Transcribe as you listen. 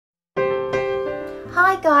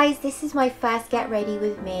Hi guys, this is my first get ready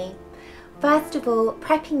with me. First of all,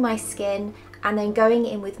 prepping my skin and then going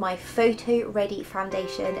in with my photo ready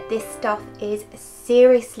foundation. This stuff is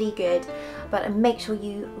seriously good, but make sure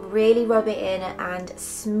you really rub it in and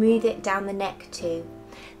smooth it down the neck too.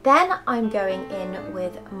 Then I'm going in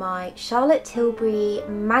with my Charlotte Tilbury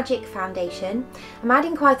Magic Foundation. I'm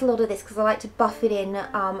adding quite a lot of this because I like to buff it in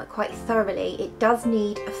quite thoroughly. It does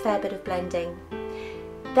need a fair bit of blending.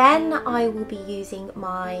 Then I will be using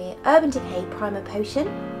my Urban Decay Primer Potion,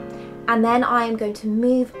 and then I am going to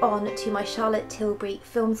move on to my Charlotte Tilbury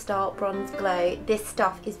Film Star Bronze Glow. This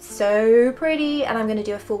stuff is so pretty and I'm going to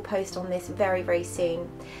do a full post on this very, very soon.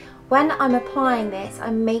 When I'm applying this,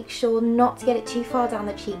 I make sure not to get it too far down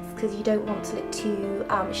the cheeks because you don't want to look too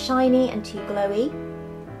shiny and too glowy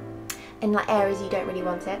in like areas you don't really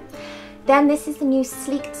want it. Then this is the new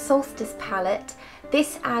Sleek Solstice palette.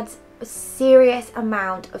 This adds a serious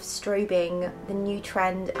amount of strobing, the new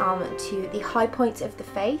trend, to the high points of the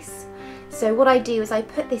face. So what I do is I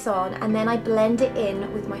put this on and then I blend it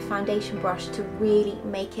in with my foundation brush to really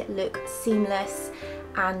make it look seamless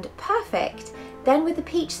and perfect. Then with the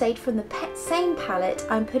Peach Shade from the same palette,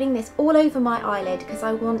 I'm putting this all over my eyelid because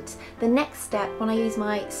I want the next step when I use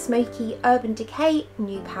my smoky Urban Decay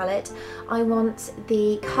new palette. I want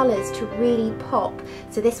the colours to really pop,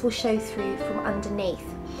 so this will show through from underneath.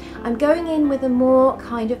 I'm going in with a more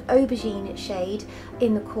kind of aubergine shade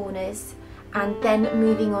in the corners and then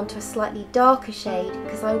moving on to a slightly darker shade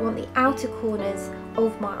because I want the outer corners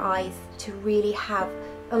of my eyes to really have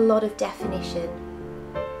a lot of definition.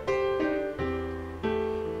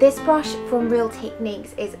 This brush from Real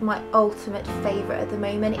Techniques is my ultimate favourite at the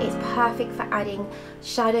moment. It's perfect for adding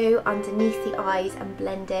shadow underneath the eyes and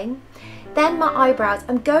blending. Then my eyebrows,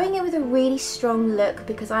 I'm going in with a really strong look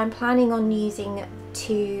because I'm planning on using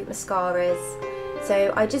 2 mascaras.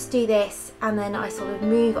 So I just do this and then I sort of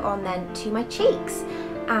move on then to my cheeks.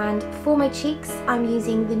 And for my cheeks, I'm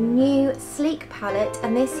using the new Sleek palette,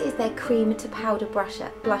 and this is their cream to powder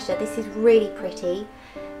blusher. This is really pretty.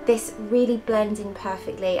 This really blends in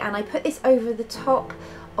perfectly, and I put this over the top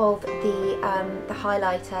of the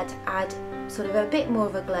highlighter to add sort of a bit more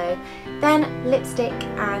of a glow. Then lipstick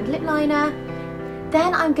and lip liner.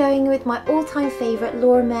 Then I'm going with my all-time favourite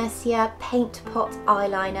Laura Mercier Paint Pot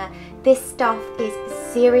eyeliner. This stuff is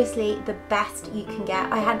seriously the best you can get.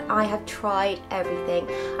 I have tried everything.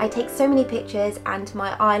 I take so many pictures and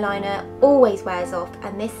my eyeliner always wears off,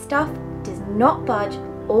 and this stuff does not budge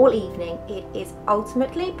all evening. It is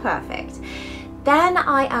ultimately perfect. Then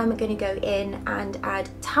I am going to go in and add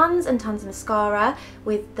tons and tons of mascara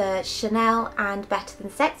with the Chanel and Better Than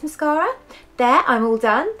Sex mascara. There, I'm all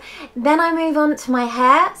done. Then I move on to my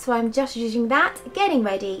hair, so I'm just using that, getting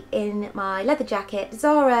ready in my leather jacket,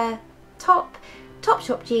 Zara top,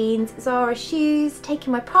 Topshop jeans, Zara shoes,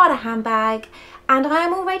 taking my Prada handbag, and I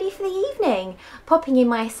am all ready for the evening. Popping in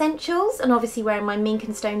my essentials and obviously wearing my mink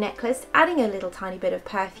and stone necklace, adding a little tiny bit of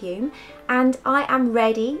perfume, and I am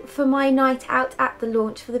ready for my night out at the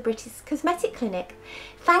launch for the British Cosmetic Clinic.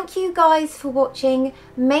 Thank you guys for watching.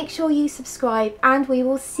 Make sure you subscribe and we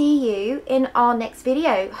will see you in our next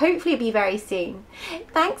video. Hopefully it'll be very soon.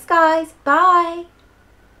 Thanks guys, bye.